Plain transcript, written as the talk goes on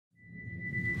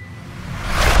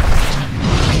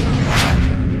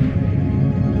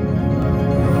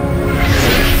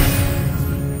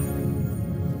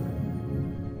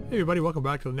everybody, welcome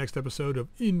back to the next episode of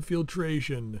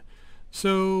Infiltration.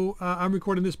 So I'm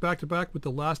recording this back to back with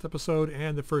the last episode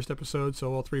and the first episode,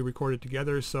 so all three recorded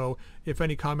together. So if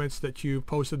any comments that you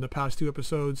posted in the past two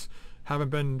episodes haven't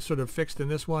been sort of fixed in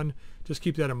this one, just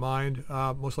keep that in mind.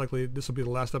 Most likely this will be the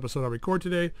last episode I record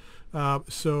today,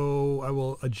 so I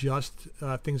will adjust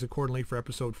things accordingly for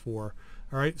episode 4.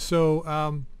 All right,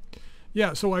 so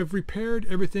yeah, so I've repaired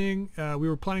everything. We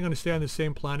were planning on to stay on the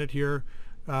same planet here.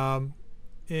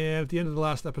 And at the end of the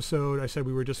last episode, I said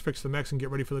we were just fix the mechs and get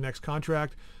ready for the next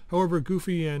contract. However,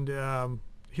 Goofy and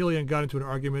Helion got into an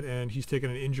argument and he's taken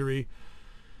an injury.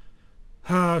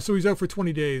 So he's out for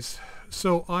 20 days.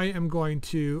 So I am going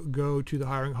to go to the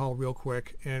hiring hall real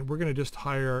quick, and we're going to just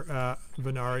hire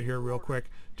Venara here real quick,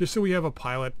 just so we have a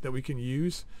pilot that we can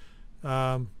use.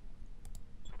 Yes,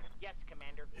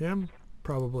 Commander. Him?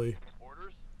 Probably.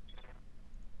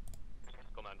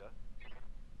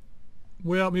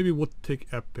 Well, maybe we'll take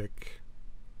Epic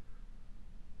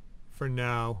for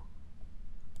now.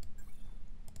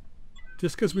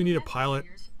 Just because we need a pilot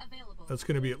that's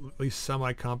going to be at least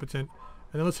semi-competent.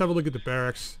 And then let's have a look at the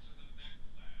barracks.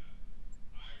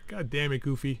 God damn it,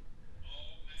 Goofy.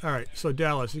 Alright, so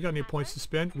Dallas, you got any points to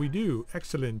spend? We do.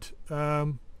 Excellent.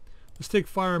 Let's take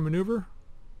Fire and Maneuver.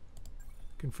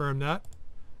 Confirm that.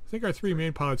 I think our 3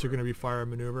 main pilots are going to be Fire and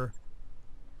Maneuver.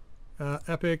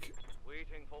 Epic.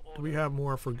 Do we have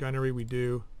more for gunnery? We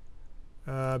do.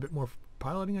 A bit more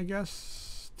piloting, I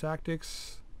guess.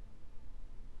 Tactics.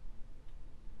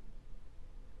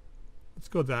 Let's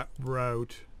go that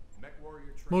route.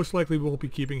 Most likely we won't be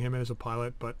keeping him as a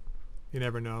pilot, but you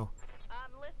never know.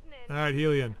 I'm listening. Alright,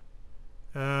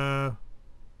 Helion.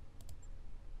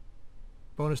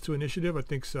 Bonus to initiative? I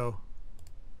think so.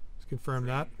 Let's confirm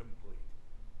that.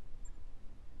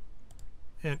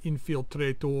 And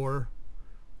Infiltrator.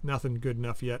 Nothing good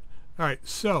enough yet. Alright,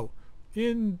 so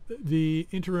in the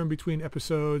interim between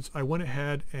episodes, I went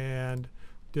ahead and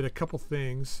did a couple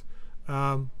things.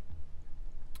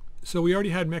 So we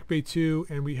already had Mech Bay 2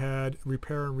 and we had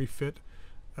repair and refit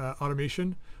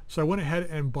automation. So I went ahead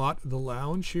and bought the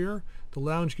lounge here. The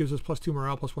lounge gives us +2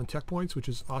 morale, +1 tech points, which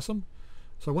is awesome.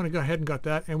 So I went ahead and got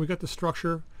that, and we got the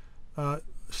structural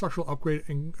upgrade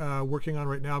working on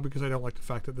right now, because I don't like the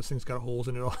fact that this thing's got holes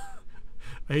in it all.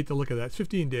 I hate to look at that. It's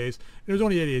 15 days. It was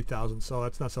only 88,000, so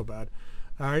that's not so bad.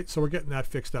 All right, so we're getting that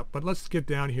fixed up. But let's get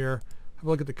down here, have a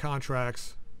look at the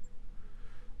contracts,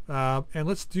 and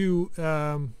let's do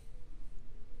the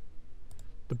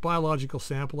biological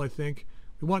sample. I think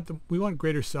we want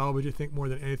greater salvage, I think, more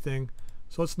than anything.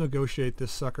 So let's negotiate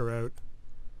this sucker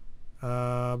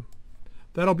out.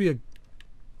 That'll be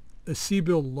a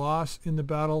C-bill loss in the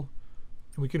battle,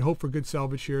 and we can hope for good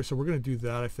salvage here. So we're going to do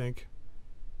that, I think.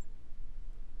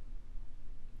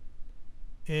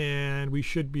 And we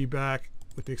should be back,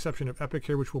 with the exception of Epic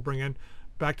here, which we'll bring in,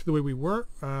 back to the way we were.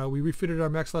 We refitted our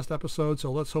mechs last episode,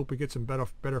 so let's hope we get some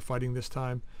better fighting this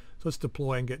time. So let's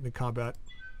deploy and get into combat.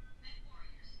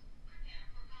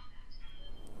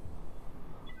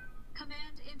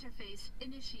 Command interface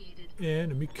initiated.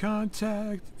 Enemy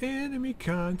contact! Enemy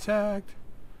contact!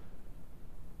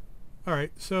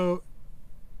 Alright, so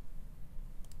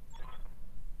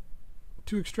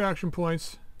 2 extraction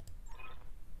points.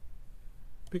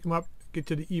 Pick them up, get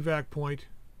to the evac point.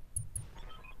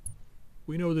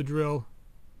 We know the drill.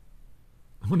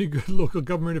 Only good local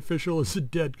government official is a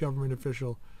dead government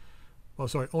official. Oh,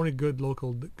 sorry, only good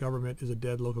local government is a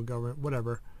dead local government.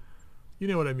 Whatever. You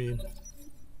know what I mean.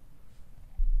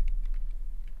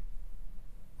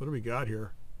 What do we got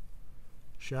here?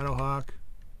 Shadowhawk.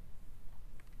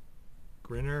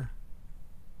 Grinner.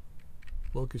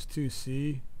 Locust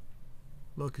 2C.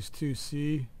 Locust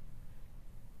 2C.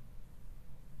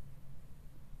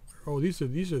 Oh, these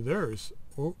are theirs.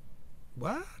 Oh,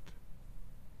 what?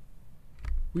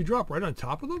 We drop right on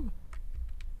top of them?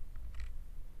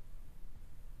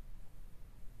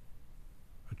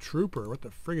 A trooper. What the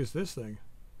frig is this thing?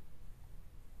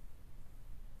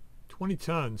 20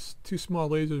 tons. 2 small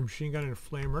lasers, machine gun, and a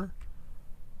flamer.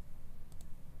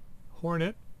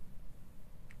 Hornet.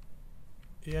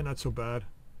 Yeah, not so bad.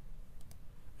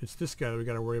 It's this guy that we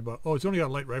got to worry about. Oh, it's only got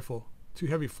a light rifle. 2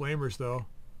 heavy flamers, though.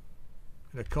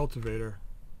 And a cultivator.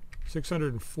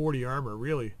 640 armor,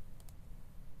 really.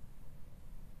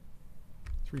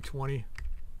 320.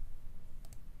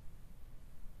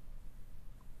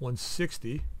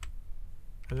 160.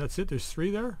 And that's it? There's 3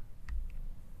 there?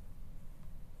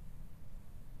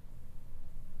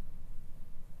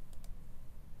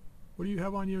 What do you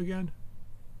have on you again?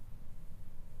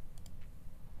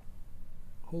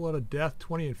 Whole lot of death,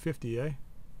 20 and 50, eh?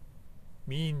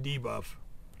 Mean debuff.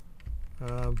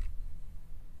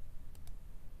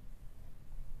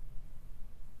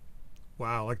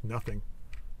 Wow, like nothing.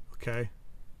 Okay.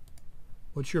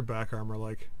 What's your back armor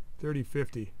like? 30,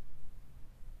 50.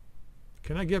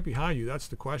 Can I get behind you? That's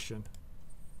the question.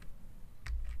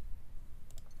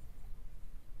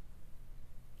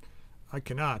 I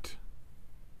cannot.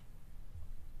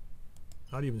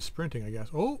 Not even sprinting, I guess.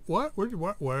 Oh, what?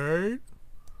 What? Wait.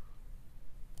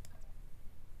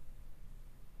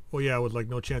 Oh yeah, with like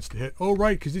no chance to hit. Oh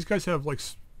right, because these guys have like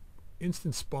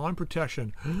instant spawn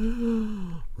protection.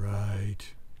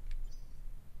 Right.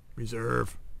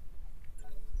 Reserve.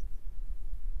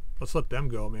 Let's let them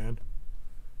go, man.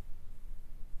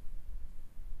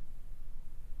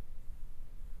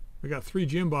 We got 3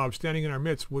 Jim Bobs standing in our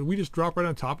midst. Would we just drop right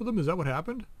on top of them? Is that what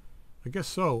happened? I guess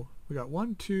so. We got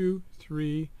 1, 2,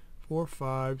 3, 4,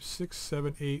 5, 6,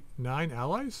 7, 8, 9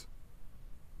 allies?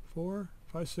 4,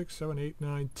 5, 6, 7, 8,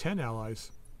 9, 10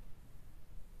 allies.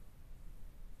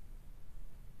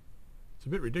 It's a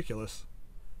bit ridiculous.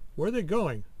 Where are they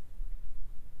going?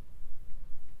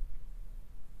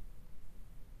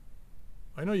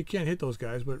 I know you can't hit those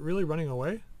guys, but really running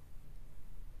away?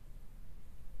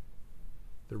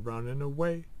 They're running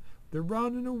away. They're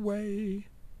running away.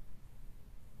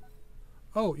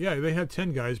 Oh, yeah, they had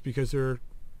 10 guys because they're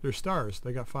stars.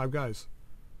 They got 5 guys.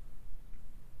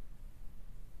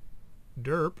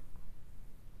 Derp.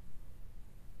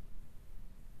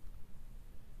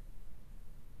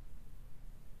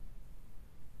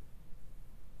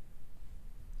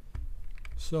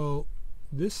 So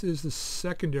this is the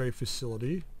secondary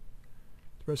facility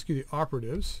to rescue the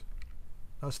operatives.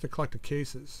 That's to collect the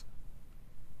cases.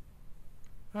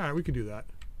 Alright, we can do that.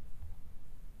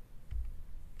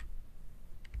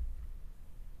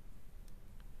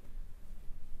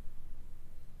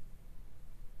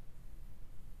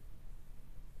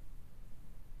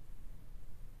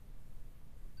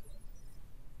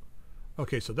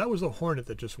 Okay, so that was the Hornet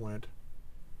that just went.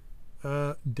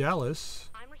 Dallas.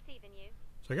 I'm receiving you.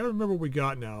 So I gotta remember what we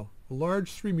got now. A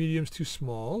large, 3 mediums, 2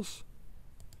 smalls.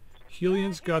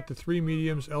 Helion's got the 3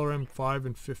 mediums, LRM 5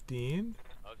 and 15.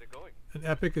 How's it going? And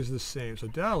Epic is the same. So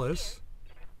Dallas.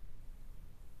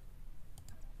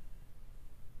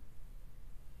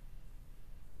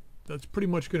 That's pretty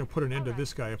much going to put an end to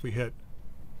this guy if we hit.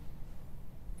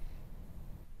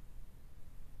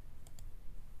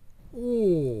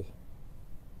 Oh.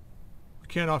 We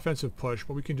can't offensive push,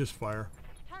 but we can just fire.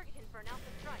 Targeting for an alpha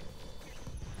strike.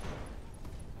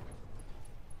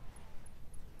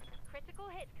 Critical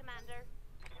hit, Commander.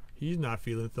 He's not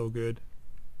feeling it though good.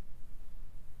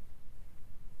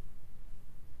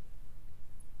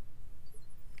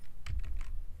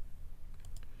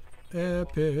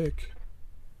 Epic.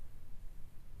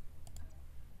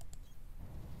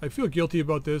 I feel guilty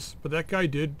about this, but that guy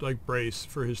did like brace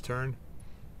for his turn.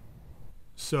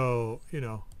 So, you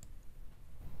know.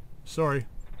 Sorry.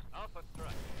 Alpha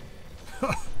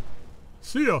strike.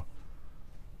 See ya.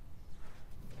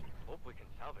 Hope we can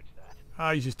salvage that.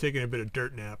 Ah, he's just taking a bit of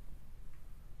dirt nap.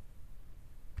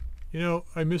 You know,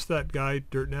 I miss that guy,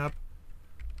 Dirt Nap,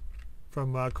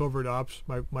 from Covert Ops,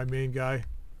 my main guy.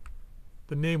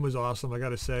 The name was awesome, I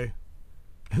gotta say.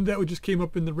 And that just came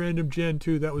up in the random gen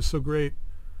too. That was so great.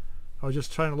 I was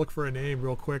just trying to look for a name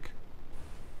real quick.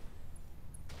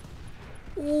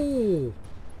 Oh!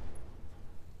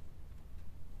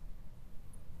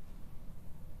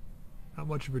 Not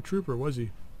much of a trooper, was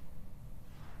he?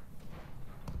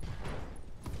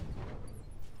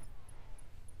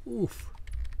 Oof.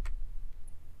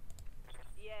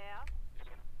 Yeah.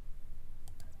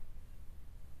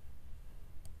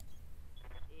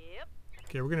 Yep.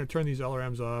 Okay, we're going to turn these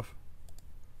LRMs off.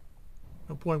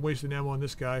 No point wasting ammo on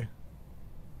this guy.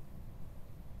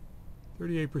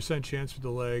 38% chance for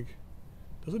the leg.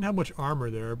 Doesn't have much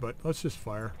armor there, but let's just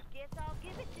fire. Guess I'll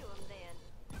give it to him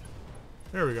then.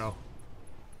 There we go.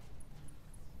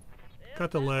 Yep,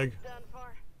 Cut the that leg. one's done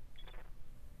for.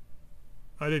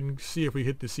 I didn't see if we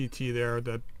hit the CT there,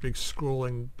 that big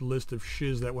scrolling list of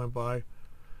shiz that went by.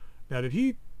 Now did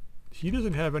he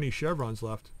doesn't have any chevrons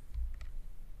left.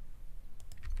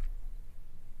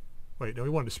 Wait, no, he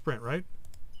wanted to sprint, right?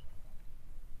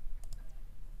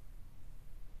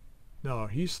 No,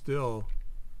 he's still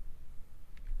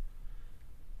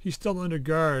under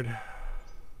guard.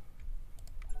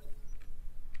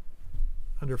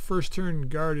 Under first turn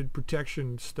guarded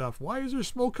protection stuff. Why is there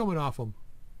smoke coming off him?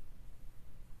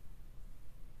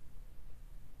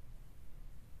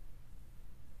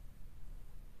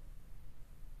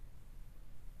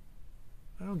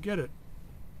 I don't get it.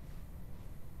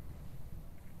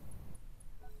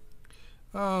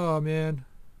 Oh man.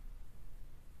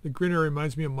 The grinner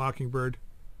reminds me of Mockingbird.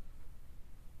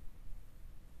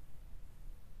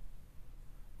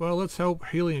 Well, let's hope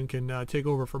Helion can take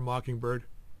over for Mockingbird.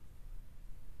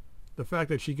 The fact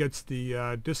that she gets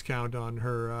the discount on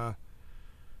her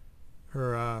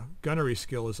gunnery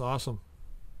skill is awesome.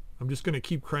 I'm just going to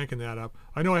keep cranking that up.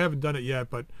 I know I haven't done it yet,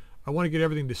 but I want to get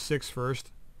everything to 6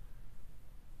 first.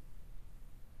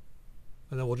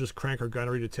 And then we'll just crank her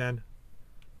gunnery to 10.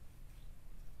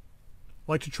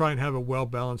 I like to try and have a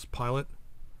well-balanced pilot.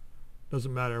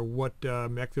 Doesn't matter what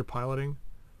mech they're piloting.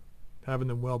 Having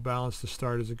them well-balanced to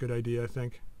start is a good idea, I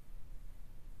think.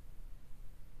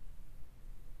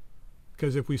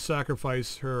 Because if we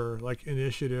sacrifice her like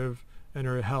initiative and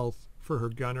her health for her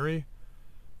gunnery,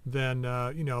 then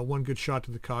you know, one good shot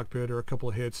to the cockpit or a couple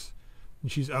of hits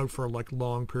and she's out for like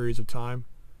long periods of time,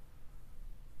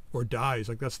 or dies.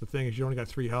 Like, that's the thing, is you only got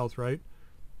 3 health, right?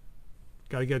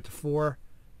 Got to get it to 4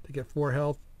 to get 4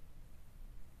 health.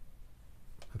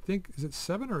 I think, is it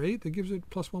 7 or 8 that gives it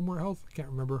plus 1 more health? I can't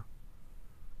remember.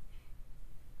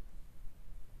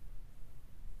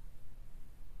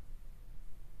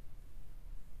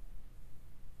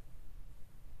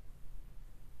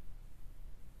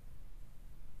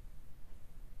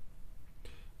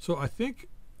 So I think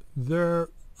their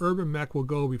urban mech will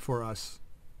go before us,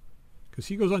 because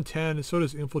he goes on 10 and so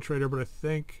does Infiltrator, but I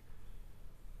think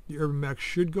the urban mech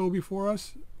should go before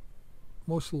us,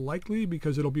 most likely,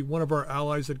 because it'll be one of our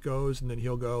allies that goes, and then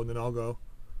he'll go, and then I'll go.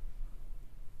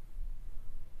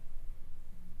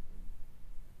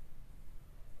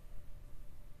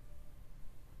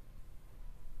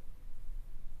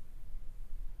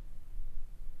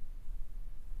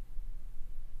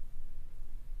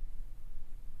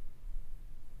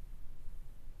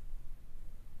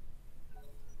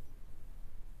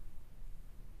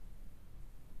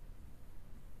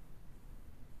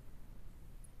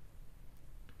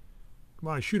 Come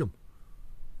on, shoot him.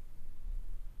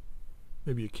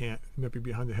 Maybe you can't. He might be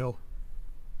behind the hill.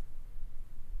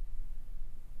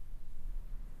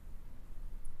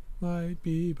 Might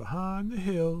be behind the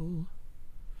hill.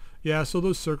 Yeah, so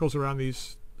those circles around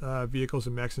these vehicles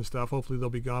and mechs and stuff, hopefully they'll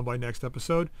be gone by next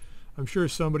episode. I'm sure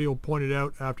somebody will point it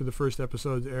out after the first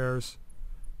episode airs,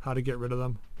 how to get rid of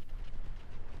them.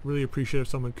 Really appreciate if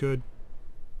someone could.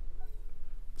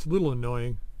 It's a little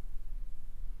annoying.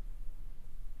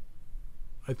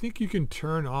 I think you can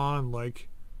turn on, like,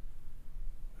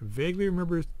 I vaguely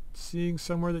remember seeing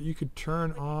somewhere that you could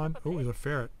turn on. Oh, there's a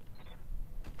ferret.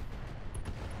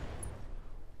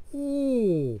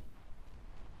 Oh!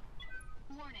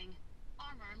 Warning.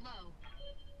 Armor low.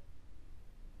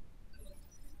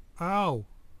 Ow!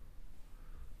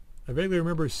 I vaguely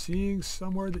remember seeing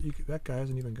somewhere that you could, that guy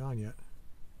hasn't even gone yet.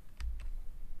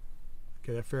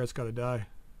 Okay, that ferret's got to die.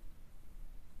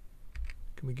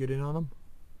 Can we get in on him?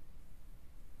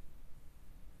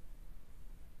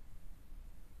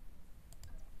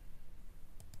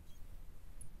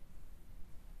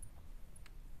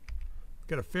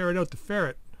 Got to ferret out the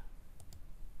ferret.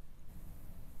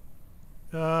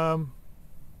 Yeah,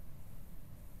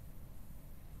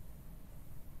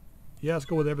 let's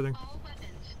go with everything. All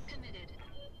weapons committed.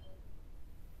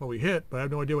 Well, we hit, but I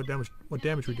have no idea what damage we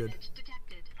did. Damage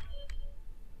detected.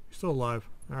 He's still alive.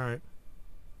 All right.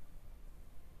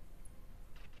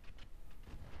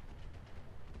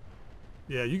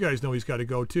 Yeah, you guys know he's got to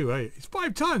go too. Hey, he's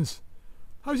 5 tons.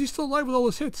 How is he still alive with all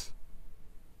those hits?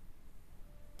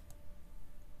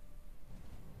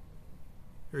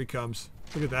 Here he comes.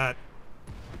 Look at that.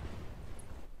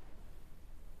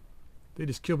 They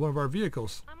just killed one of our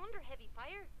vehicles. I'm under heavy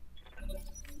fire.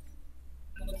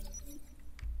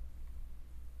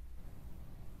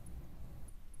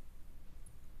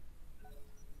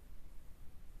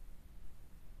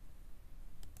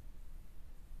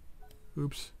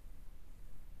 Oops.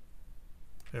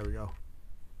 There we go.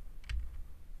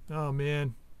 Oh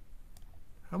man.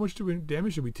 How much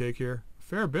damage did we take here? A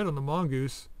fair bit on the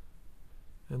mongoose.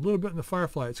 And a little bit in the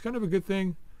firefly. It's kind of a good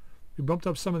thing. We bumped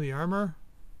up some of the armor.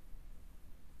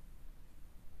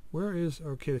 Where is...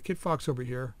 Okay, the Kit Fox over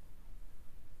here.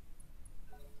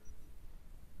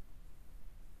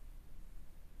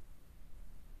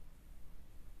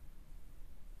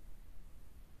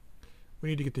 We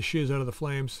need to get the shiz out of the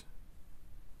flames.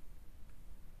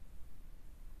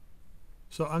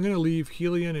 So I'm going to leave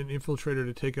Helion and Infiltrator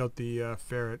to take out the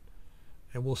ferret.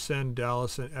 And we'll send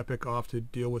Dallas and Epic off to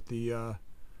deal with the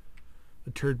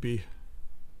turd bee.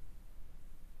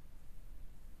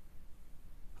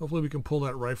 Hopefully we can pull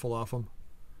that rifle off him.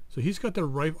 So he's got the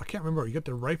rifle. I can't remember. He got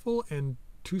the rifle and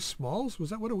 2 smalls? Was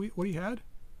that what he had?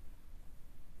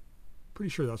 Pretty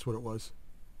sure that's what it was.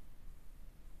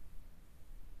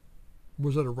 Or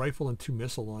was it a rifle and 2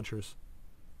 missile launchers?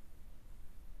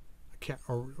 I can't.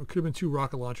 Or it could have been 2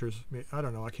 rocket launchers. I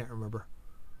don't know. I can't remember.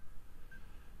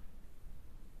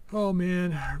 Oh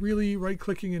man, really right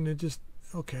clicking and it just,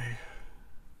 okay.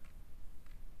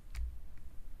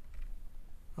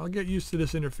 I'll get used to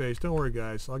this interface. Don't worry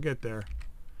guys, I'll get there.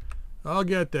 I'll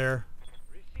get there.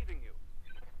 Receiving you.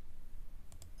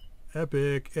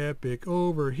 Epic, epic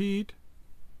overheat.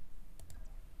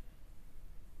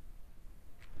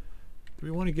 Do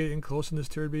we want to get in close in this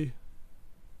turd bee?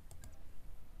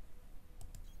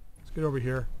 Let's get over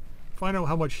here. Find out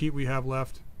how much heat we have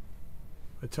left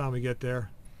by the time we get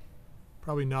there.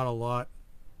 Probably not a lot.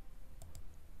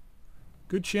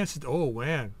 Good chances. Oh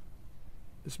man,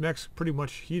 this mech's pretty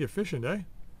much heat efficient, eh?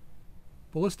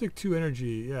 Ballistic 2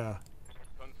 energy, yeah.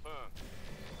 Confirmed.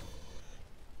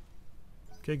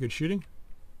 Okay, good shooting.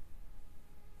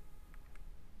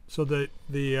 So the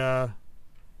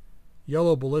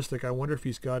yellow ballistic, I wonder if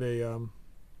he's got a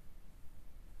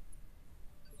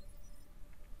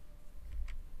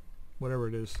whatever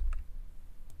it is,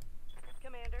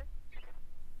 Commander.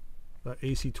 that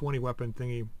AC-20 weapon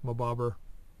thingy, mabobber.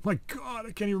 My God,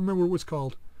 I can't even remember what it was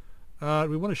called. Do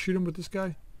we want to shoot him with this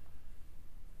guy?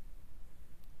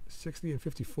 60 and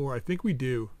 54. I think we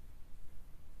do.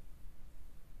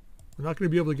 We're not going to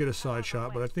be able to get a side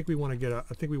shot, but I think we want to get a.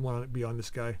 I think we want to be on this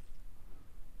guy.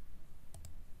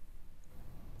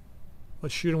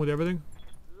 Let's shoot him with everything.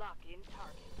 Lock in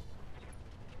target.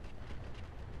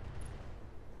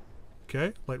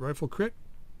 Okay, light rifle crit.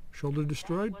 Shoulder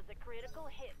destroyed. That was a critical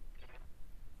hit.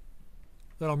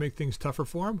 That'll make things tougher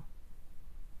for him.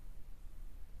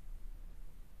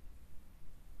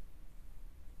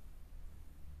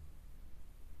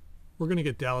 We're going to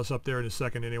get Dallas up there in a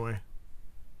second anyway.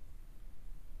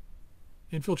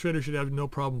 Infiltrator should have no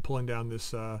problem pulling down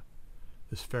this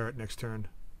this ferret next turn.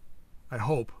 I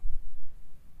hope.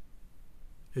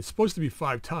 It's supposed to be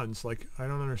 5 tons. Like, I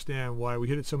don't understand why we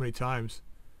hit it so many times.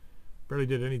 Barely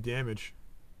did any damage.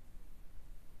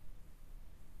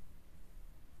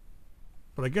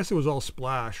 But I guess it was all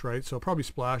splash, right? So probably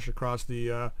splash across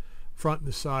the front and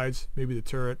the sides, maybe the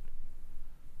turret.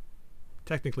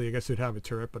 Technically, I guess it'd have a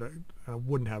turret, but I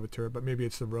wouldn't have a turret, but maybe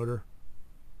it's the rotor.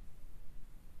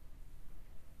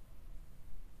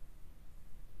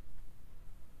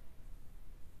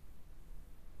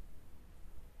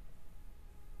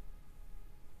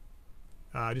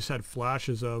 I just had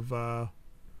flashes of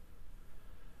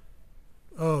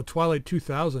Twilight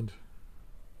 2000.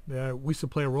 Yeah, we used to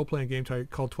play a role-playing game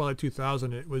called Twilight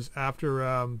 2000. It was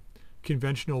after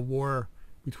conventional war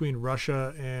between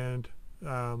Russia and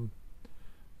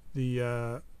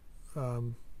the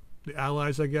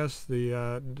Allies, I guess,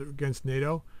 against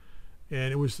NATO,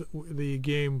 and it was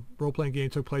the role-playing game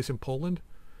took place in Poland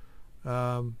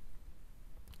in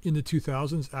the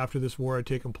 2000s after this war had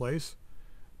taken place.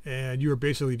 And you were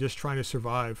basically just trying to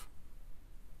survive.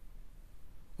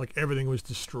 Like, everything was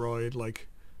destroyed. Like,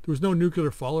 there was no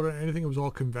nuclear fallout or anything. It was all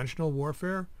conventional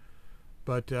warfare.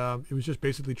 But it was just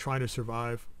basically trying to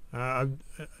survive. The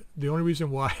only reason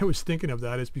why I was thinking of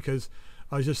that is because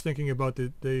I was just thinking about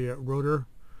the rotor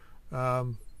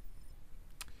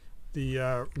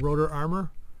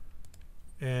armor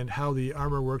and how the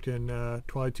armor worked in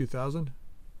Twilight 2000,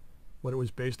 what it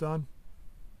was based on.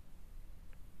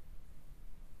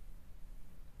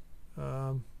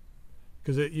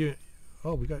 Because we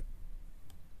got,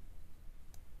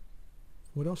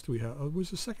 what else do we have? Oh, it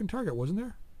was the second target, wasn't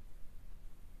there?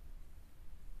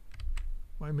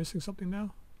 Am I missing something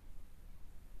now?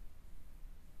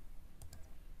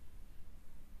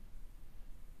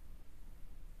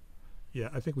 Yeah,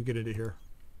 I think we get into here.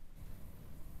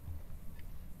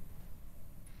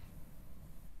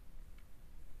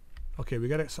 Okay, we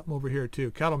got something over here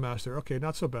too. Cattle Master. Okay,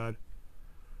 not so bad.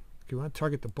 Okay, we want to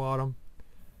target the bottom.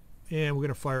 And we're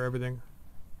going to fire everything.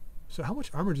 So how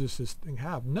much armor does this thing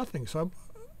have? Nothing. So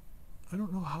I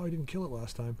don't know how I didn't kill it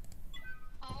last time.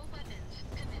 All weapons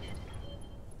committed.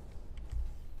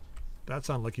 That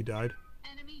sounded like he died.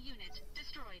 Enemy unit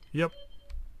destroyed. Yep.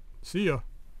 See ya.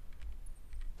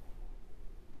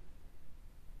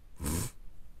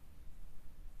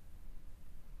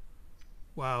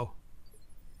 Wow.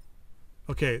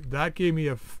 Okay, that gave me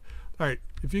alright,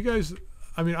 if you guys,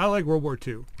 I mean, I like World War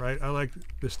II, right? I like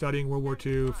the studying World War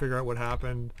II, figure out what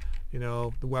happened, you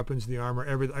know, the weapons, the armor,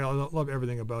 everything. I love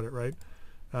everything about it, right?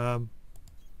 And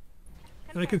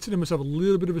I consider myself a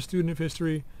little bit of a student of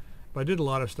history, but I did a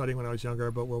lot of studying when I was younger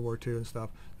about World War II and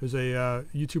stuff. There's a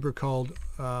YouTuber called,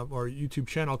 or YouTube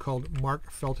channel called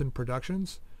Mark Felton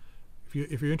Productions.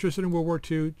 If you're interested in World War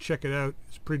II, check it out.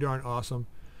 It's pretty darn awesome.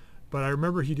 But I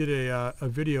remember he did a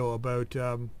video about,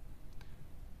 oh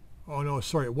no,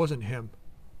 sorry, it wasn't him.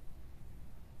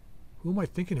 Who am I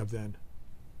thinking of then?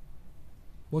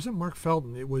 Wasn't Mark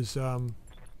Felton, it was, Fire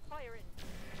in.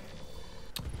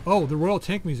 Oh, the Royal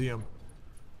Tank Museum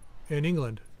in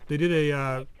England. They did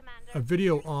a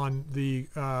video on the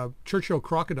Churchill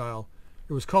crocodile.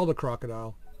 It was called a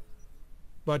crocodile,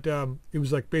 but it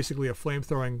was like basically a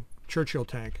flame-throwing Churchill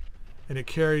tank, and it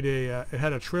carried it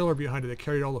had a trailer behind it that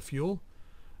carried all the fuel,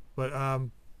 but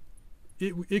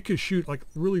it could shoot like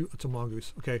really. It's a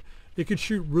mongoose. Okay, it could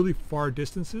shoot really far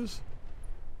distances,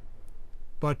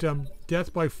 but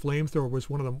death by flamethrower was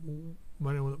one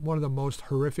of the most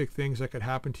horrific things that could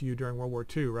happen to you during World War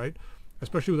II, right?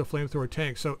 Especially with a flamethrower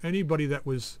tank. So anybody that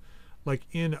was like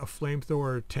in a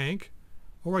flamethrower tank,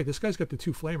 all right, this guy's got the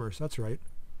 2 flamers. That's right.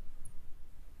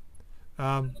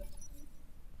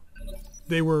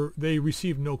 They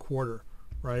received no quarter,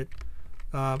 right?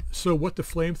 So what the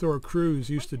flamethrower crews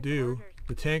used to do,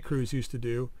 the tank crews used to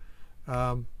do,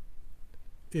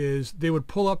 is they would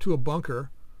pull up to a bunker,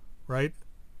 right?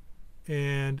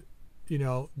 And you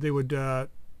know, they would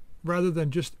rather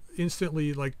than just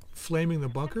instantly like flaming the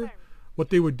bunker, what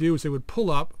they would do is they would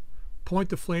pull up, point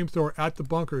the flamethrower at the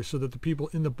bunker so that the people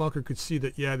in the bunker could see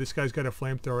that, yeah, this guy's got a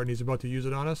flamethrower and he's about to use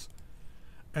it on us.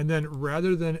 And then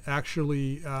rather than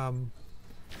actually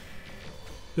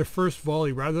their first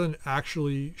volley, rather than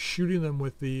actually shooting them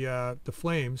with the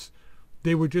flames,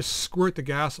 they would just squirt the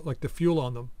gas, like the fuel,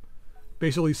 on them,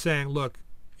 basically saying, look,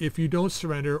 if you don't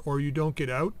surrender or you don't get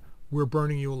out, we're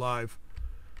burning you alive,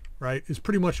 right? Is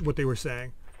pretty much what they were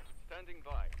saying. Standing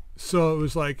by. So it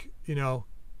was like, you know,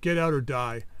 get out or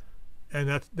die. And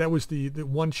that was the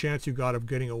one chance you got of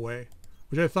getting away,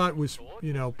 which I thought was,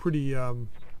 you know, pretty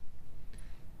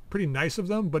nice of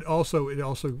them, but also it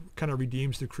also kind of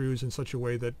redeems the crews in such a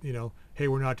way that, you know, hey,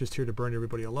 we're not just here to burn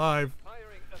everybody alive.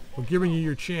 We're giving you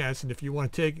your chance, and if you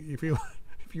want to if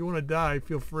you want to die,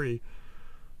 feel free.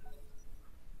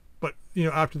 But, you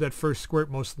know, after that first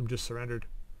squirt, most of them just surrendered,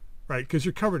 right? Because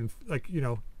you're covered in, like, you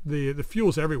know, the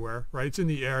fuel's everywhere, right? It's in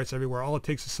the air, it's everywhere. All it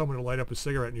takes is someone to light up a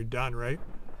cigarette and you're done, right?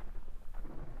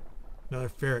 Another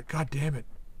ferret. God damn it.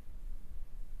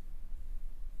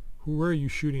 Who are you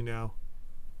shooting now?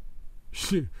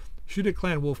 Shoot at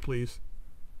Clan Wolf, please.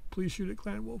 Please shoot at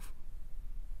Clan Wolf.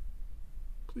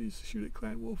 Please shoot at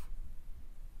Clan Wolf.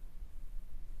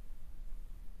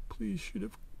 Please shoot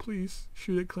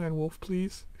at Clan Wolf,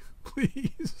 please.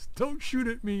 Please, don't shoot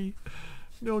at me.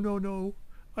 No, no, no.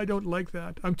 I don't like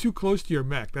that. I'm too close to your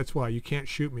mech. That's why you can't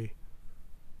shoot me.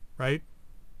 Right?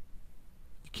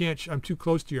 You can't. I'm too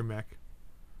close to your mech.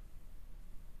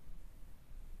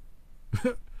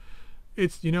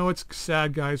 It's, you know, it's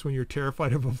sad, guys, when you're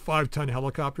terrified of a 5-ton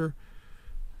helicopter.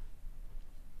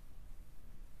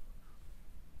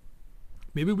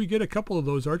 Maybe we get a couple of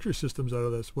those Archer systems out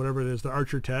of this, whatever it is, the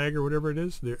Archer tag or whatever it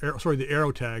is. The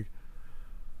Arrow tag.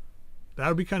 That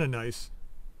would be kind of nice.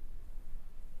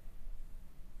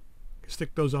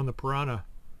 Stick those on the Piranha.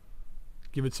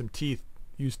 Give it some teeth.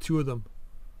 Use 2 of them.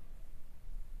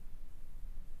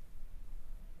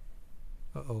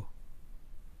 Uh-oh.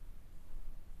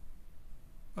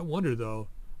 I wonder, though,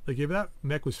 like, if that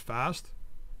mech was fast,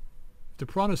 if the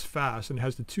Piranha's fast and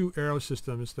has the 2 arrow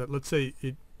systems that, let's say,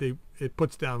 it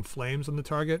puts down flames on the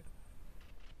target.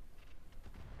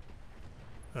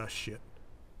 Ah, shit.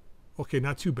 Okay,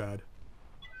 not too bad.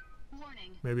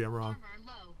 Warning. Maybe I'm wrong. Armor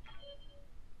low.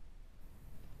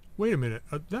 Wait a minute.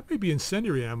 That may be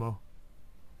incendiary ammo.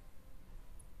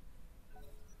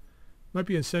 Might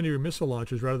be incendiary missile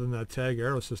launchers rather than that tag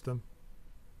arrow system.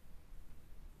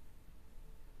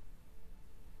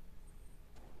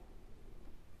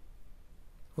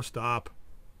 Oh, stop.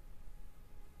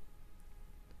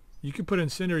 You can put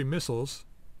incendiary missiles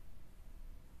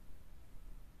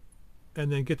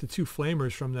and then get the 2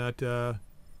 flamers from that.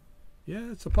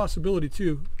 Yeah, it's a possibility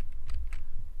too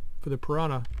for the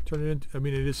Piranha. Turn it into, I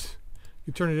mean, it is,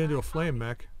 you turn it into a flame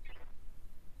mech.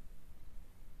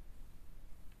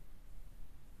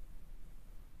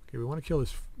 Okay, we want to kill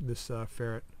this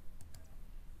ferret.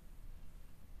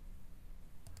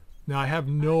 Now I have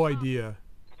no idea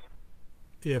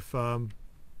if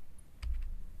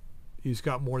he's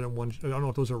got more than one. I don't know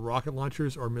if those are rocket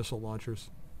launchers or missile launchers.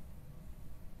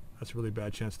 That's a really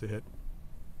bad chance to hit.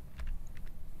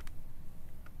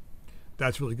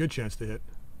 That's a really good chance to hit.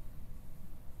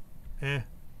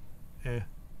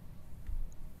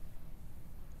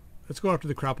 Let's go after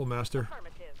the Crapple Master.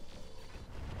 Affirmative.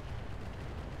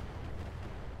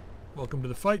 Welcome to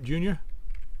the fight, Junior.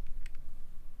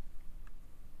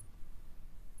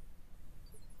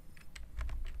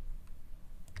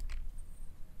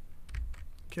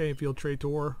 Okay,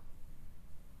 Infiltrator.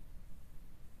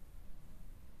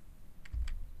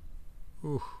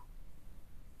 Ooh.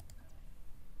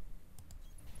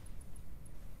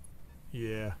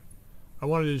 Yeah. I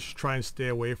wanted to just try and stay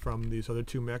away from these other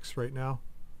two mechs right now.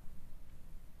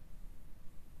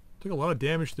 Took a lot of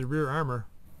damage to the rear armor.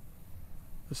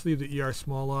 Let's leave the ER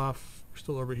small off. We're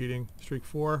still overheating. Streak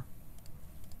 4.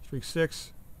 Streak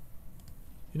 6.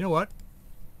 You know what?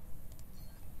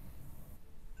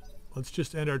 Let's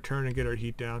just end our turn and get our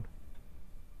heat down.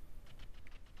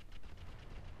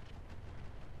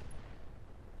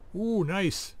 Ooh,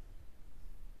 nice.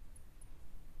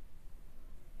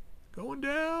 Going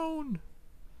down.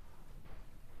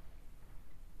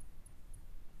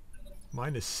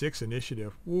 -6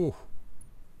 initiative. Ooh.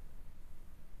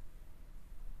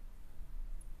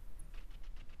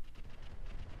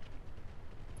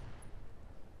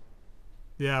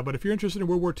 Yeah, but if you're interested in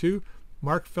World War II,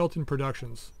 Mark Felton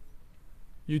Productions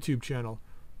YouTube channel.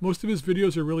 Most of his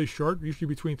videos are really short, usually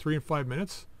between 3 and 5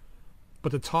 minutes.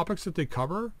 But the topics that they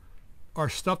cover are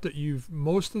stuff that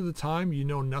most of the time you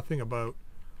know nothing about.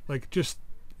 Like just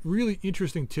really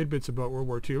interesting tidbits about World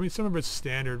War II. I mean, some of it's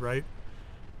standard, right?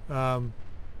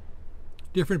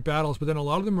 Different battles, but then a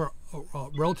lot of them are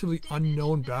relatively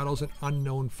unknown battles and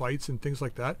unknown fights and things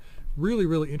like that. Really,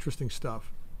 really interesting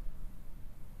stuff.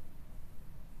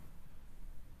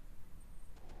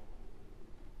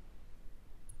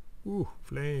 Ooh,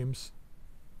 flames.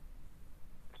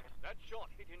 That shot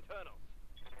hit internals.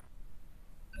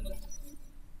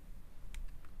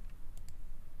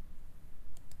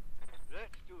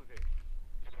 Let's do this.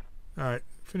 Alright,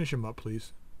 finish him up,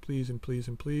 please. Please and please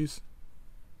and please.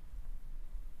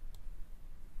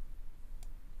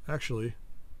 Actually,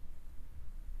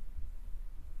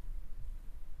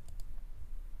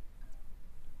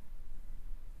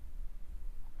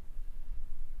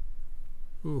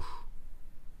 oof.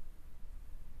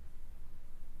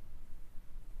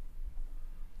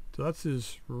 So that's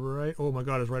his right. Oh my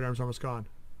god, his right arm's almost gone.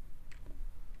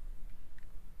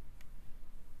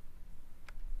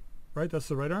 Right, that's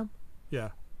the right arm?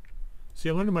 Yeah. See,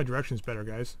 I'm learning my directions better,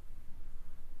 guys.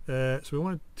 So we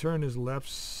want to turn his left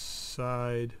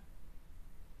side.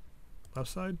 Left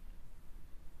side?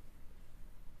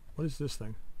 What is this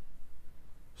thing?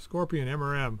 Scorpion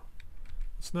MRM.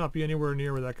 Let's not be anywhere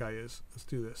near where that guy is. Let's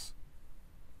do this.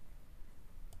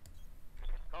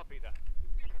 Copy that.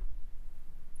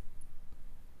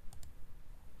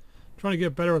 Trying to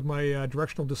get better with my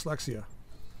directional dyslexia.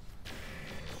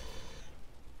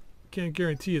 Can't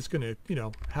guarantee it's going to, you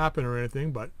know, happen or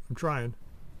anything, but I'm trying.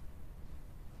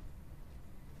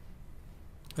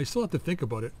 I still have to think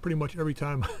about it pretty much every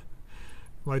time.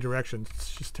 My directions.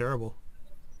 It's just terrible.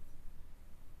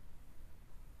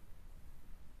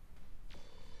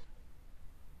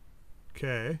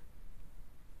 Okay.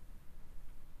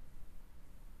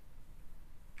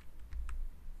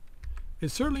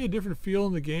 It's certainly a different feel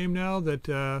in the game now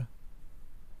that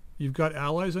you've got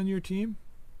allies on your team.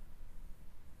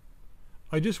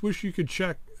 I just wish you could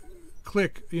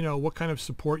click, you know, what kind of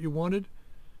support you wanted.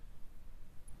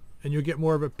 And you'll get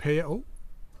more of a payout. Oh.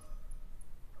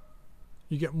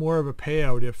 You get more of a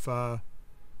payout if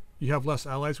you have less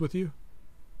allies with you.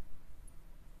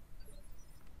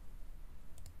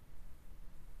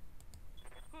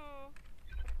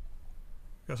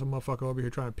 Got some motherfucker over here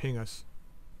trying to ping us.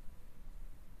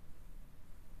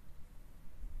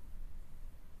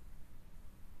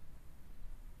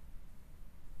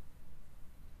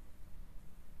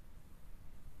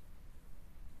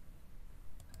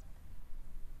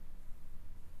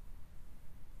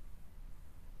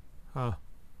 Huh.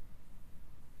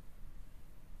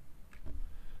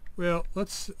 Well,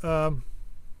 let's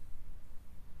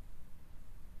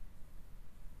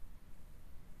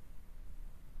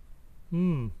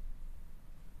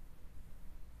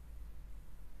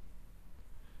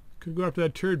could go after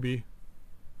that turd bee.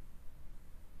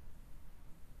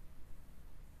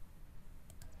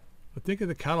 I think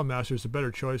the Cattle Master is a better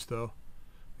choice, though.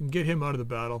 We can get him out of the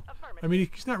battle. I mean,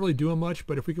 he's not really doing much,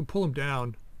 but if we can pull him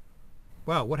down...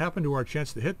 Wow, what happened to our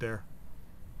chance to hit there?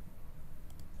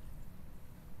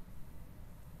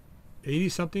 80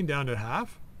 something down to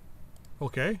half?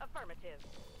 Okay. Affirmative.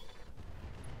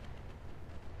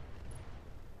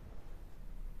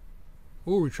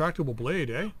 Ooh, retractable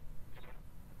blade, eh?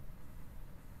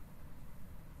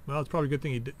 Well, it's probably a good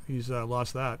thing he's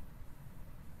lost that.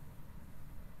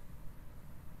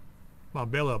 Come on,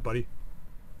 bail out, buddy.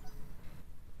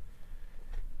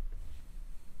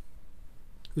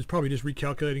 He was probably just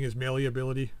recalculating his melee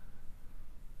ability.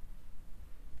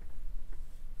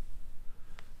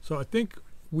 So I think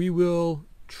we will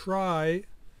try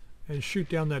and shoot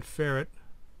down that ferret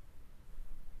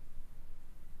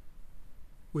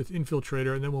with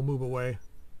Infiltrator, and then we'll move away.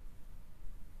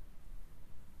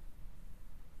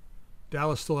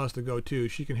 Dallas still has to go too.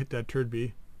 She can hit that turd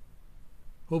bee.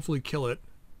 Hopefully kill it.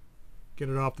 Get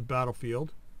it off the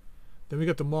battlefield. Then we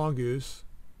got the mongoose.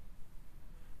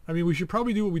 I mean, we should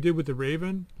probably do what we did with the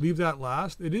raven. Leave that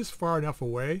last. It is far enough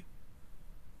away.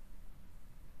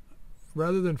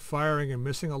 Rather than firing and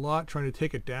missing a lot, trying to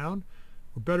take it down,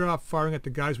 we're better off firing at the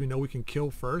guys we know we can kill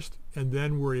first, and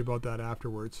then worry about that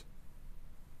afterwards.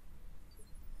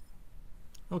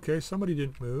 Okay, somebody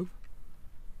didn't move.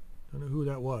 Don't know who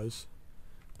that was.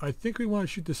 I think we want to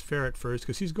shoot this ferret first,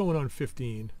 because he's going on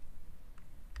 15.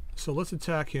 So let's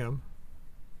attack him.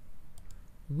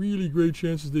 Really great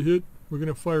chances to hit. We're going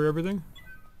to fire everything.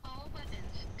 All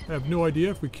weapons I have no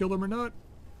idea if we kill him or not.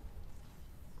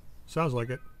 Sounds like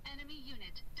it. enemy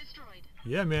unit destroyed.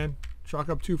 Yeah, man. Chalk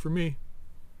up 2 for me.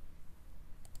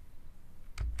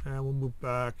 And we'll move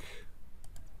back.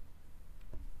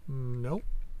 Nope.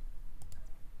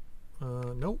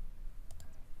 Nope.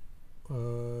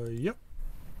 Yep.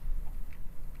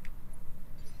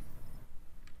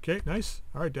 Okay, nice.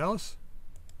 All right, Dallas.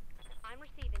 I'm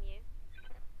receiving you.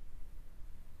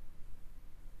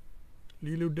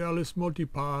 Lilo Dallas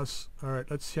multipass. All right,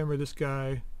 let's hammer this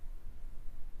guy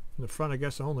in the front, I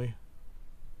guess, only.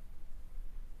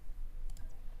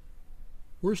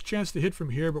 Worst chance to hit from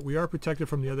here, but we are protected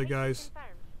from the other guys.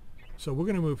 Confirmed. So we're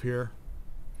going to move here.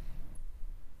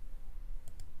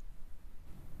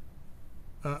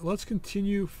 Let's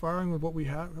continue firing with what we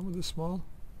have. With this small.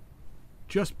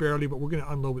 Just barely, but we're going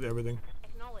to unload with everything.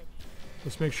 Acknowledged.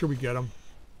 Let's make sure we get him.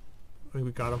 I think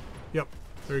we got him. Yep,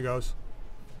 there he goes.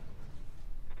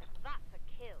 That's a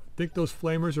kill. I think those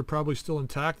flamers are probably still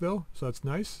intact though, so that's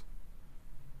nice.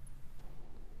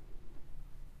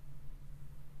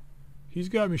 He's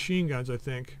got machine guns, I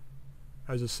think,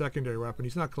 as a secondary weapon.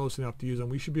 He's not close enough to use them.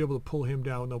 We should be able to pull him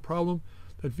down, no problem.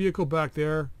 That vehicle back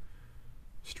there,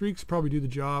 streaks probably do the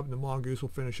job, and the mongoose will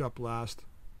finish up last.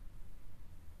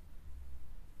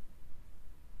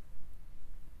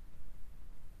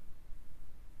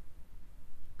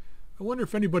 I wonder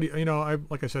if anybody, you know,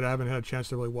 like I said, I haven't had a chance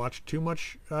to really watch too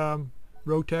much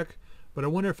Roguetech, but I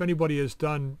wonder if anybody has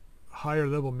done higher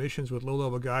level missions with low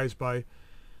level guys by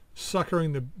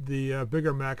suckering the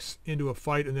bigger mechs into a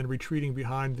fight and then retreating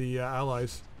behind the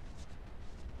allies.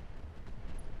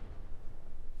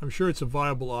 I'm sure it's a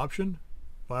viable option,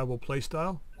 viable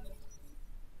playstyle.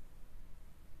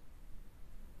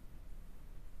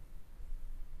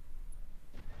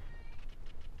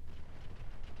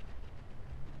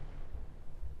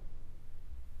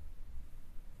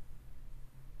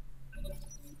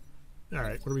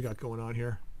 Alright, what do we got going on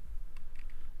here?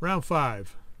 Round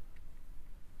 5.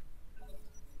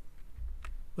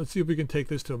 Let's see if we can take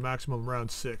this to a maximum round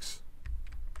 6.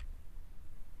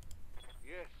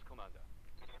 Yes, Commander.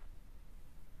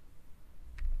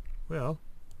 Well,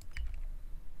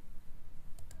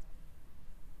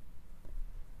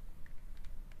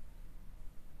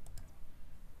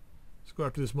 let's go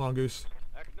after this mongoose.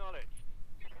 Acknowledged.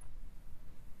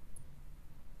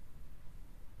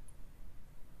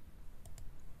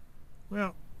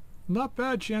 Well, not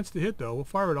bad chance to hit though. We'll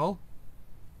fire it all.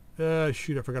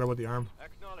 Shoot, I forgot about the arm.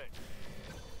 Acknowledged.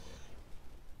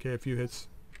 Okay, a few hits.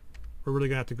 We're really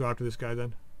gonna have to go after this guy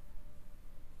then.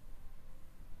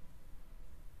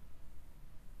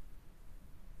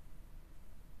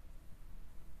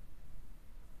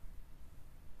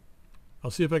 I'll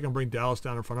see if I can bring Dallas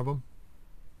down in front of him.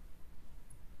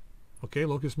 Okay,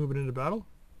 Locust moving into battle.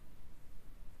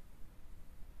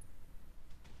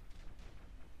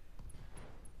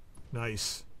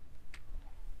 Nice.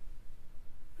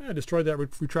 Yeah, destroyed that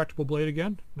retractable blade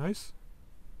again. Nice.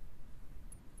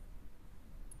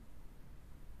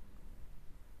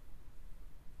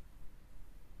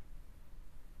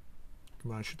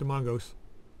 Come on, shoot the mongoose.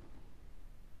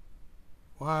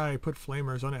 Why put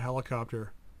flamers on a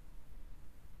helicopter?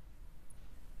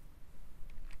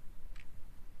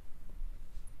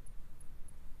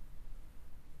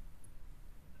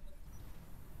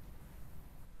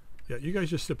 Yeah, you guys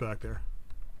just sit back there.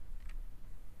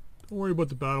 Don't worry about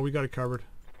the battle. We got it covered.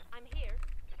 I'm here.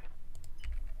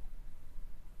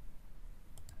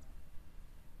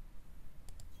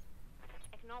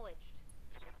 Acknowledged.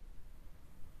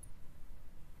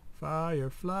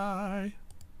 Firefly.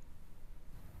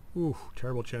 Ooh,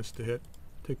 terrible chance to hit.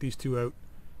 Take these two out.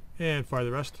 And fire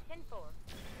the rest. 10-4.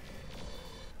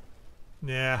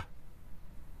 Nah.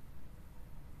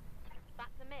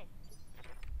 That's a miss.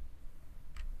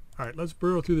 Alright, let's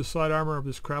burrow through the side armor of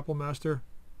this Crapple Master.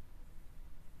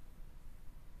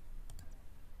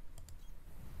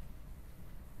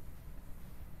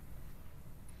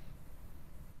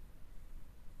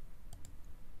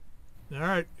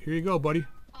 Alright, here you go, buddy.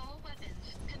 All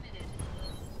weapons committed.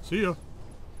 See ya.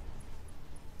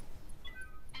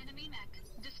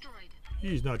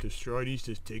 He's not destroyed. He's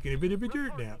just taking a bit of a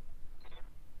dirt nap.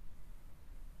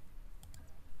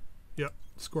 Yep.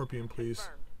 Scorpion, please.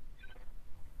 Confirmed.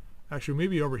 Actually,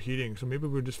 maybe overheating, so maybe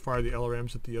we'll just fire the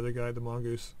LRMs at the other guy, the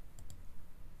mongoose.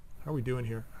 How are we doing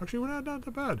here? Actually, we're not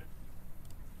that bad.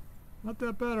 Not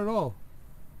that bad at all.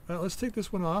 Let's take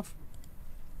this one off.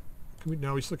 Can we?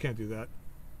 No, we still can't do that.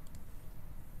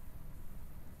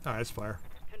 Alright, that's fire.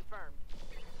 Confirmed.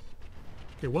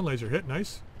 Okay, one laser hit.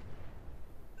 Nice.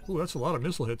 Ooh, that's a lot of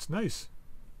missile hits. Nice.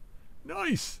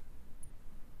 Nice!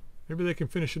 Maybe they can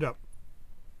finish it up.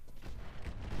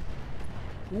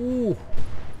 Ooh.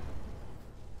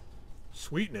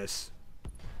 Sweetness.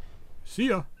 See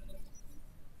ya.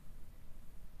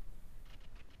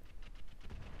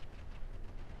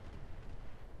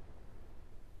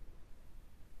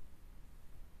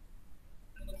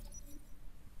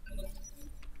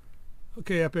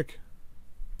 Okay, epic.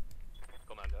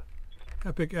 Commander.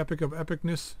 Epic of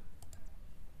epicness.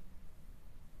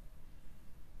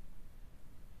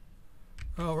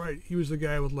 Alright, he was the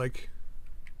guy with like...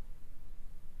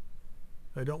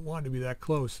 I don't want to be that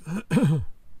close.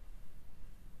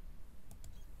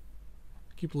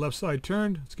 Keep the left side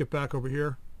turned. Let's get back over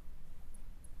here.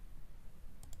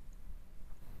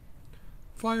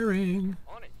 Firing.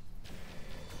 On it.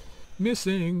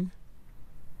 Missing.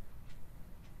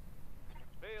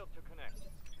 Failed to connect.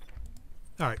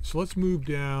 Alright, so let's move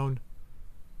down.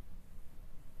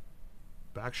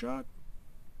 Back shot?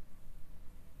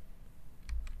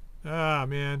 Ah,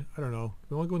 man. I don't know.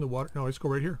 We want to go in the water? No, let's go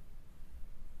right here.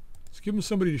 Let's give him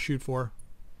somebody to shoot for.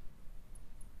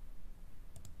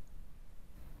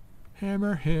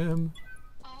 Hammer him.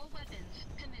 All weapons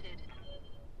committed.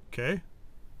 Okay.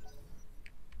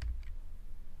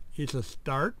 It's a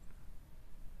start.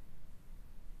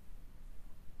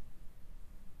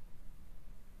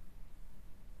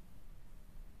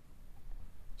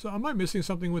 So am I missing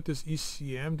something with this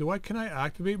ECM? Can I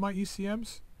activate my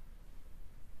ECMs?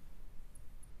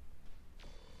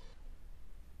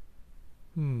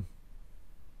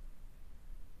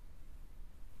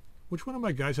 Which one of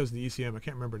my guys has the ECM? I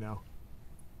can't remember now.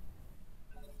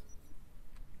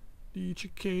 The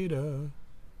cicada.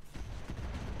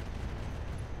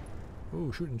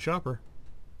 Oh, shooting chopper.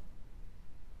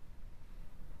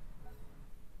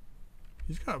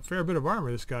 He's got a fair bit of armor,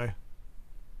 this guy.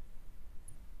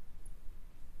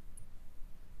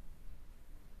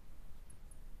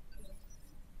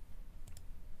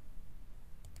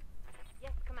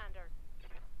 Yes, Commander.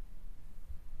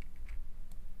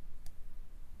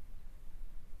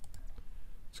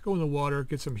 Let's go in the water,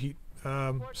 get some heat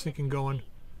Coordinates sinking going,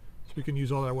 received. so we can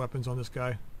use all our weapons on this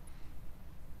guy.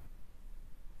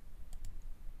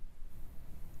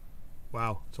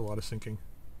 Wow, it's a lot of sinking.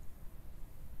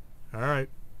 Alright.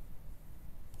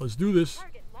 Let's do this.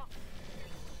 Target locked.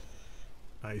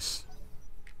 Nice.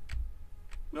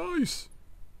 Nice!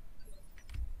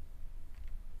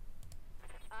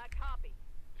 Copy.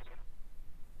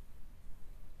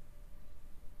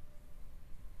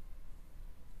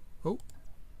 Oh,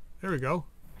 there we go.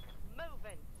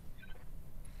 Moving.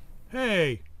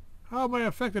 Hey! How am I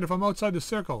affected if I'm outside the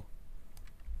circle?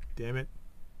 Damn it.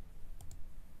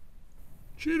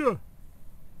 Cheetah!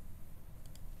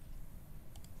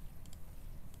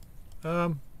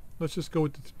 Let's just go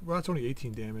with the... Well, that's only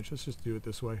 18 damage. Let's just do it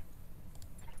this way.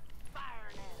 Fire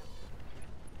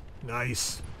now.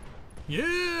 Nice!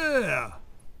 Yeah!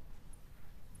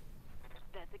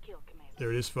 That's a kill, Commander.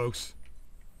 There it is, folks.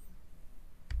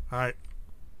 Alright.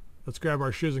 Let's grab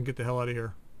our shiz and get the hell out of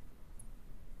here.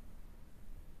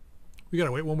 We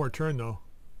gotta wait one more turn, though.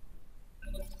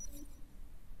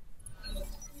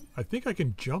 I think I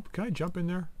can jump. Can I jump in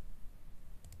there?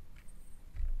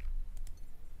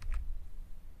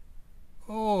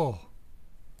 Oh!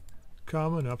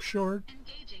 Coming up short.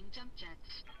 Engaging jump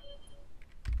jets.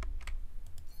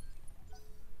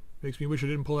 Makes me wish I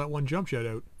didn't pull that one jump jet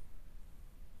out.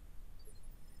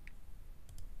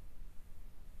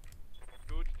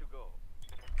 Good to go.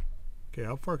 Okay,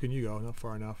 how far can you go? Not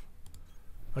far enough.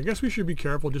 I guess we should be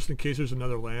careful just in case there's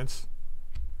another lance.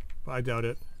 But I doubt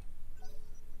it.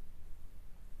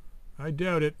 I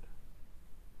doubt it.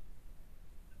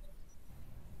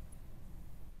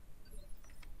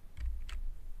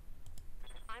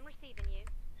 I'm receiving you.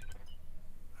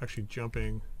 Actually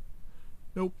jumping.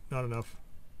 Nope, not enough.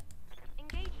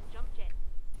 Engaging jump jet.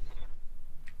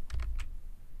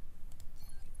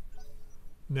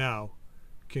 Now,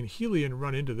 can Helion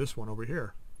run into this one over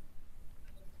here?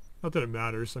 Not that it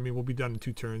matters. I mean, we'll be done in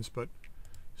 2 turns, but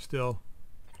still.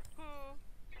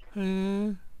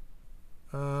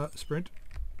 Sprint.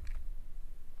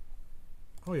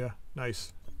 Oh yeah,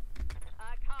 nice.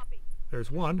 Copy.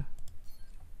 There's one.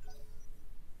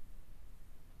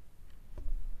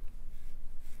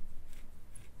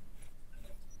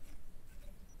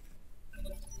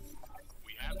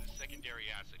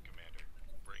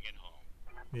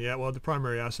 Yeah, well, the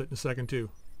primary asset in a second too.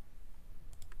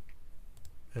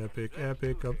 Epic,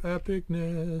 epic of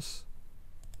epicness.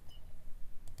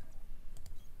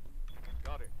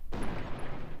 Got it.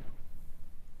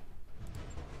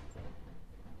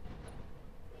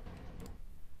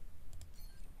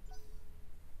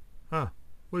 Huh.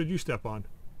 What did you step on?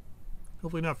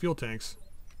 Hopefully not fuel tanks.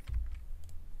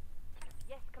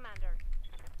 Yes, Commander.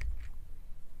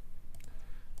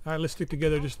 Alright, let's stick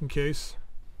together just in case.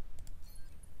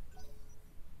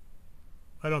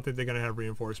 I don't think they're going to have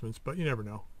reinforcements, but you never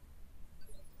know.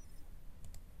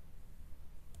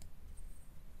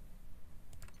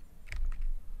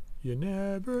 You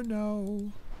never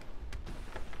know.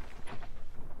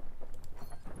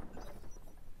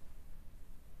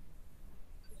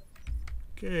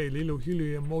 Okay, Lilo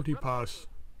Helium multipass.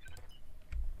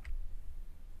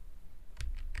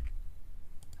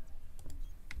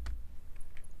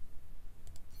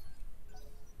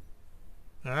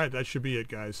 Alright, that should be it,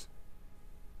 guys.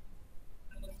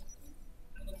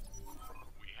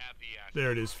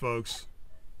 There it is, folks.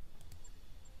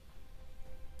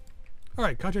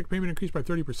 Alright, contract payment increased by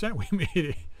 30%. We made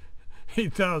it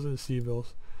 8,000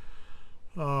 C-bills.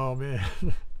 Oh, man.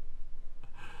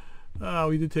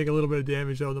 We did take a little bit of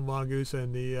damage, though, the Mongoose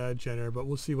and the Jenner, but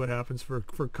we'll see what happens for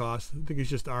cost. I think it's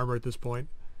just armor at this point.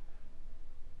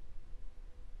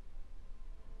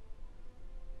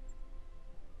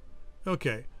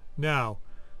 Okay, now,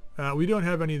 we don't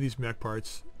have any of these mech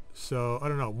parts, so, I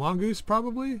don't know. Mongoose,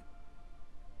 probably?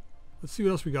 Let's see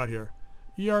what else we got here.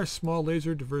 ER, small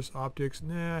laser, diverse optics.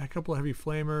 Nah, a couple of heavy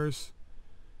flamers.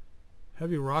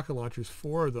 Heavy rocket launchers,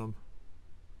 4 of them.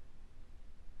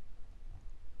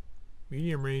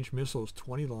 Medium range missiles,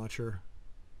 20 launcher.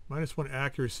 -1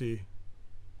 accuracy.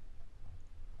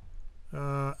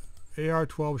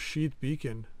 AR-12 sheath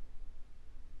beacon.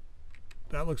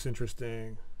 That looks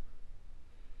interesting.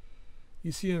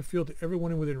 ECM field to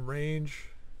everyone within range.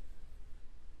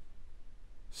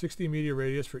 60 meter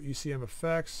radius for ECM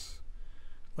effects.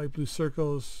 Light blue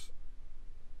circles.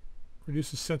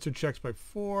 Reduces sensor checks by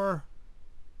 4.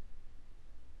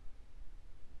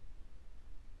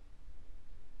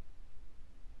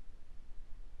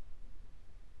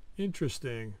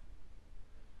 Interesting.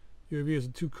 UAV is a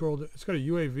 2 curled. It's got a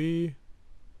UAV.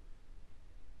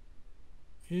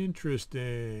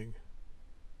 Interesting.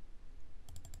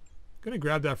 Gonna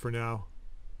grab that for now.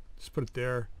 Just put it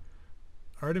there.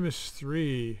 Artemis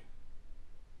 3.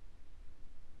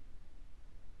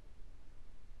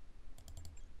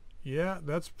 Yeah,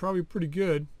 that's probably pretty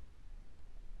good.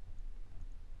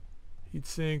 Heat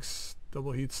sinks,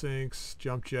 double heat sinks,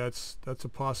 jump jets. That's a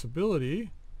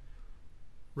possibility.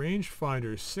 Range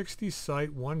finder, 60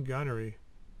 sight, 1 gunnery.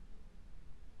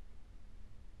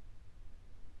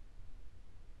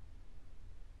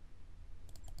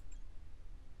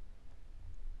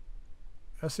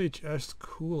 SHS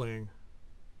cooling.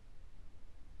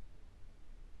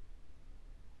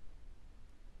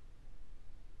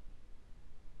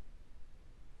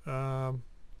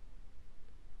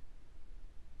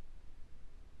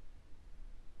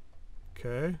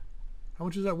 Okay. How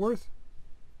much is that worth?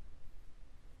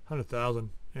 100,000.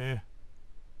 Eh.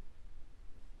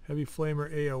 Heavy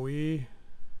flamer AOE.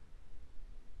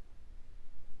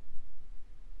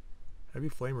 Heavy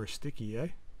flamer sticky, eh?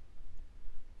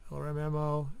 LRM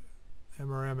ammo.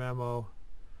 MRM ammo.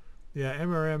 Yeah,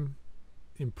 MRM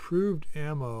improved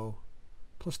ammo.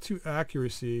 Plus 2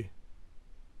 accuracy.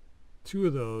 2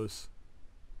 of those.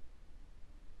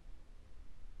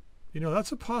 You know,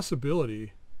 that's a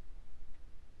possibility.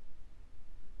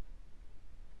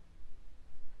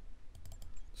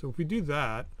 So if we do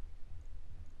that,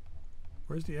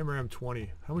 where's the MRM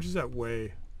 20? How much does that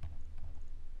weigh?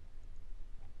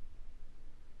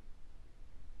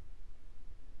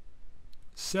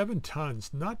 Seven tons,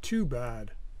 not too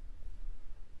bad.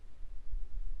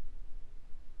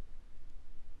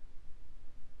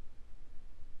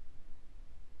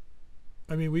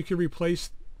 I mean, we could replace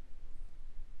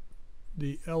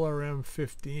the LRM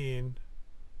 15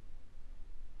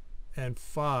 and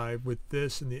 5 with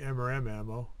this and the MRM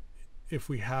ammo. If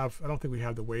we have, I don't think we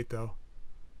have the weight though.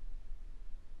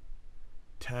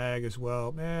 Tag as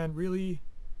well. Man, really?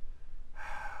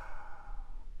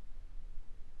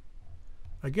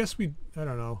 I guess I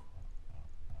don't know.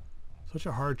 Such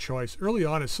a hard choice. Early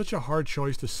on, it's such a hard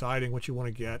choice deciding what you want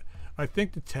to get. I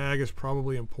think the tag is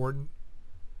probably important.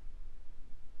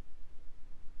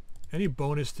 Any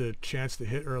bonus to chance to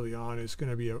hit early on is going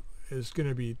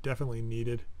to be definitely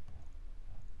needed.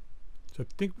 So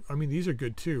I mean, these are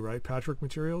good too, right? Patchwork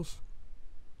materials.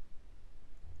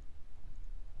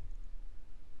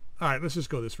 All right, let's just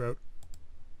go this route.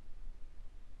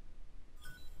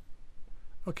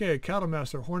 Okay, Cattle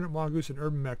Master, Hornet, Mongoose, and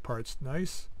Urban Mech parts.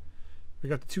 Nice. We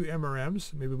got the 2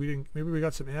 MRMs. Maybe we didn't. Maybe we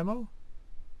got some ammo.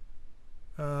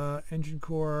 Engine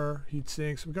core, heat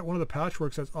sinks. We got one of the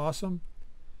patchworks. That's awesome.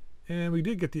 And we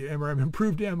did get the MRM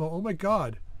improved ammo. Oh my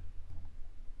God.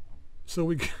 So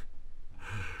we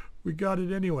got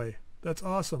it anyway. That's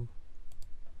awesome.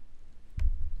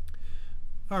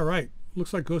 All right.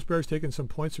 Looks like Ghost Bear's taking some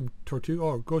points from Tortuga.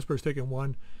 Oh, Ghost Bear's taking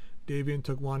 1. Davian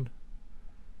took 1.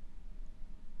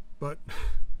 But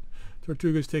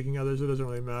Tortuga's taking others. It doesn't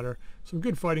really matter. Some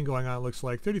good fighting going on, it looks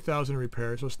like. 30,000 in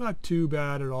repair, so it's not too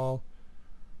bad at all.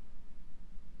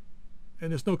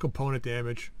 And there's no component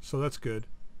damage, so that's good.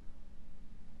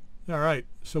 All right,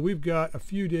 so we've got a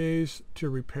few days to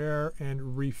repair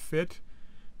and refit.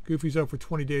 Goofy's out for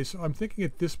 20 days, so I'm thinking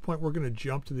at this point we're going to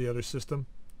jump to the other system.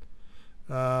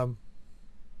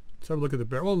 Let's have a look at the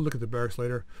barracks. We'll look at the barracks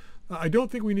later. I don't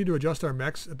think we need to adjust our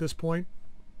mechs at this point.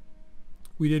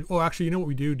 We did. Oh, actually, you know what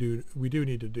we do? We do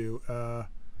need to do.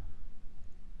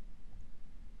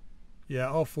 Yeah,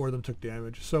 all 4 of them took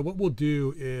damage. So what we'll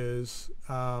do is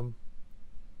on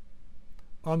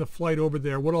the flight over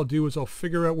there, what I'll do is I'll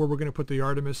figure out where we're going to put the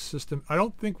Artemis system. I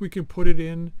don't think we can put it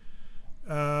in.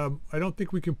 I don't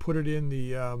think we can put it in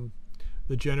the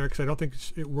Jenner, because I don't think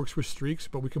it works with streaks.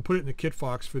 But we can put it in the Kit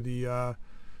Fox for the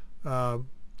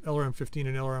LRM-15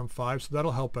 and LRM-5, so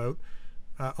that'll help out.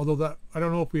 Although that, I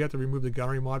don't know if we have to remove the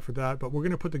gunnery mod for that, but we're going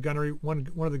to put the gunnery one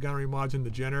of the gunnery mods in the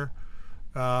Jenner,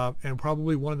 and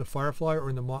probably one in the Firefly, or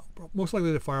in the most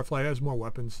likely the Firefly has more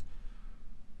weapons.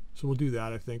 So we'll do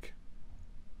that, I think.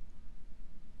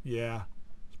 Yeah,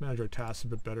 let's manage our tasks a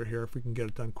bit better here if we can get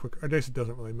it done quicker. I guess it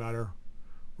doesn't really matter.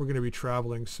 We're going to be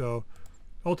traveling, so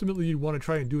ultimately you'd want to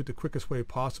try and do it the quickest way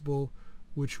possible,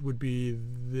 which would be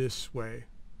this way.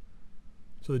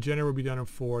 So the Jenner would be done in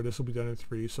 4. This will be done in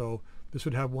 3. So this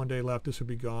would have 1 day left. This would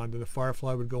be gone. Then the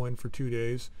Firefly would go in for 2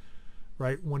 days.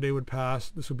 Right? 1 day would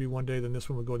pass. This would be 1 day. Then this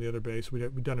one would go in the other base.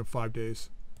 We'd be done in 5 days.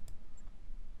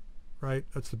 Right?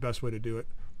 That's the best way to do it.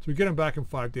 So we get them back in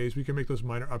 5 days. We can make those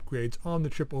minor upgrades on the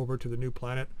trip over to the new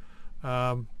planet.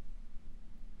 But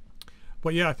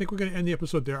yeah, I think we're going to end the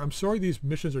episode there. I'm sorry these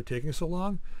missions are taking so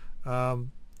long. I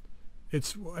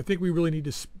think we really need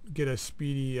to get a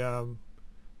speedy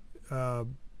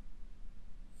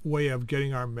way of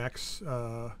getting our mechs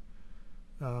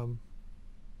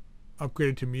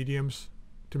upgraded to mediums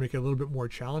to make it a little bit more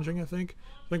challenging. I think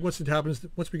once it happens,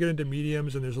 once we get into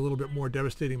mediums and there's a little bit more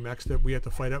devastating mechs that we have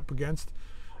to fight up against,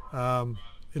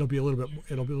 it'll be a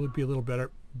little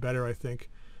better, I think.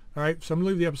 All right, so I'm going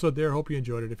to leave the episode there. Hope you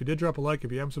enjoyed it. If you did, drop a like.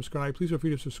 If you haven't subscribed, please feel free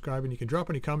to subscribe, and you can drop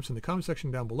any comments in the comment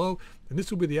section down below. And this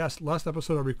will be the last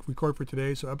episode I record for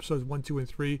today. So episodes 1, 2, and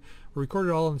 3 were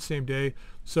recorded all on the same day.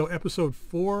 So episode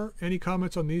 4, any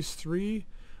comments on these 3,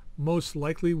 most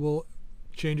likely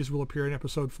changes will appear in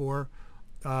episode 4.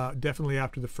 Definitely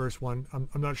after the first one.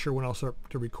 I'm not sure when I'll start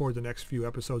to record the next few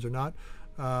episodes or not.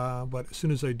 But as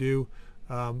soon as I do,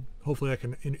 hopefully I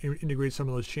can integrate some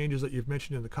of those changes that you've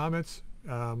mentioned in the comments.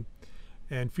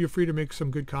 And feel free to make some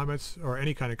good comments, or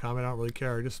any kind of comment. I don't really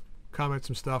care. Just comment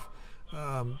some stuff.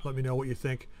 Let me know what you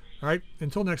think. All right.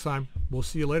 Until next time, we'll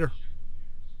see you later.